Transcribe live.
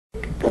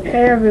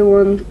Hey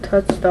everyone,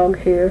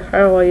 TouchDawg here.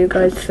 How are you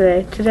guys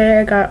today? Today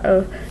I got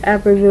a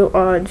app review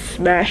on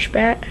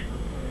Smashbat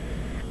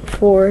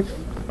for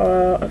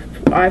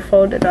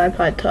iPhone and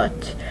iPod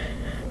Touch.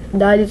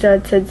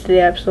 99 cents in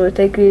the App Store.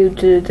 Thank you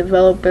to the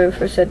developer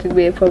for sending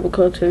me a promo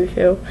code to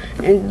review.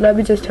 And let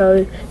me just tell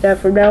you that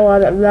from now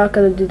on I'm not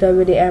going to do that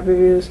many app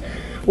reviews.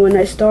 When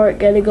I start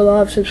getting a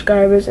lot of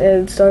subscribers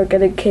and start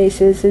getting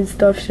cases and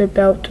stuff shipped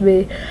out to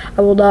me,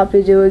 I will not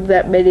be doing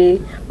that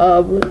many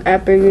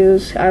app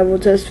reviews. I will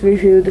just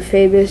review the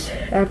famous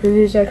app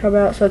reviews that come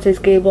out, such as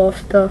Game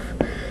Off stuff.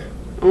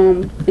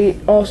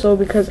 Also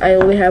because I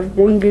only have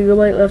 1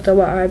 gigabyte left on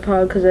my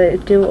iPod, because I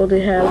do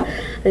only have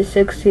a 8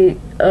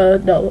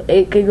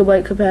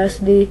 gigabyte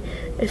capacity,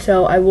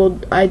 so I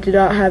do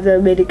not have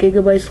that many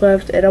gigabytes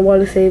left, and I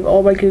want to save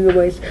all my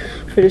gigabytes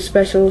for the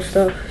special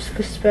stuff,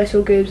 for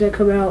special games that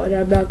come out, and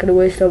I'm not going to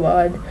waste them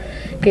on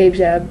games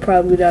that I'm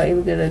probably not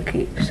even going to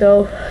keep.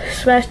 So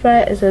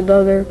Smashbat is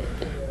another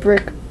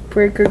brick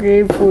breaker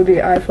game for the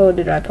iPhone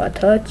and iPod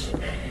Touch.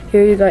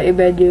 Here you got your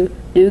menu,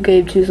 new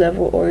game, choose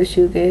level, or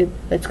shoe game.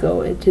 Let's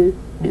go into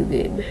new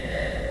game.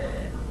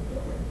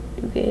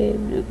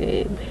 New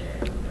game.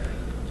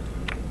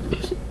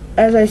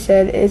 As I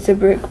said, it's a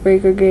brick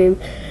breaker game.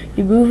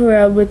 You move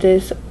around with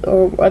this,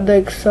 or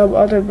unlike some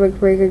other brick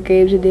breaker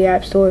games in the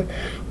App Store,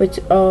 which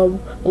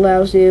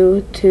allows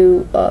you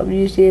to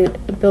use the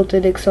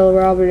built-in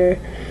accelerometer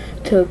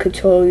to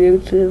control you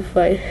to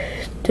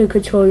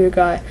control your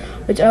guy,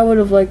 which I would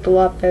have liked a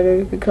lot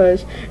better,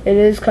 because it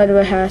is kind of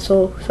a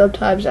hassle.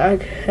 Sometimes,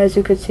 as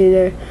you can see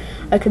there,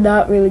 I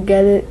cannot really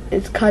get it.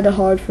 It's kind of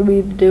hard for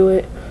me to do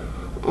it.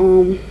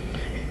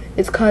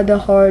 It's kind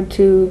of hard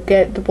to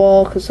get the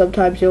ball, because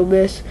sometimes you'll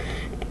miss,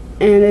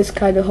 and it's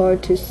kind of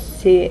hard to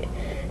see it.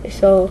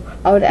 So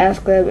I would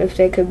ask them if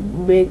they could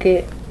make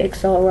it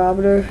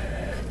accelerometer.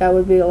 That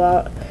would be a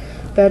lot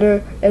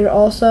better. And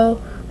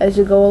also, as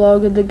you go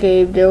along in the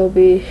game, there will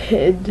be,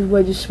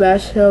 when you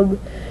smash the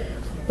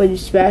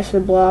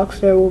blocks,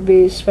 there will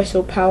be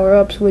special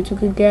power-ups which you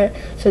can get,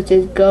 such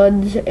as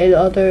guns and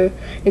other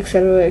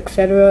etc,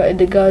 etc, and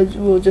the guns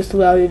will just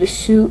allow you to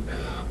shoot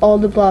all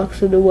the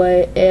blocks in the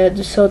way,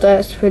 and so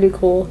that's pretty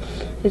cool.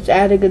 It's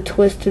adding a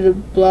twist to the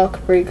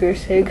block breaker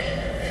thing.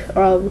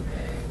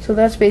 So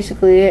that's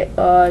basically it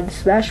on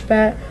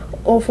Smashbat.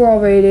 Overall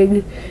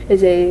rating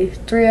is a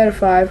 3 out of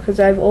 5, because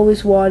I've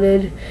always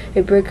wanted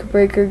a brick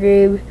breaker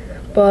game.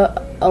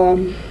 But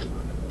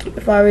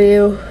if I were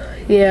you,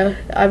 yeah,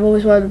 I've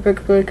always wanted a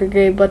brick breaker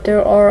game. But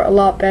there are a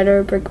lot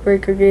better brick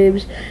breaker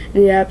games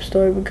in the App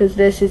Store, because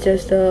this is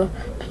just a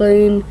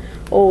plain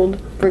old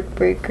brick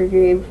breaker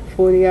game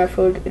for the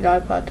iPhone and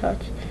iPod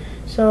Touch.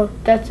 So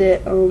that's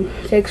it.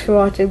 Thanks for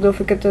watching. Don't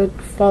forget to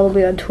follow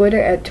me on Twitter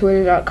at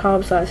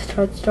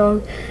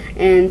twitter.com/TouchDawg,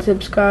 and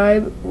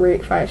subscribe,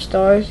 rate 5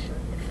 stars,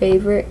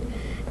 favorite,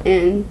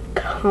 and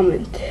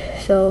comment.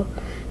 So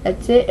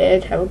that's it,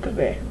 and have a good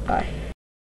day. Bye.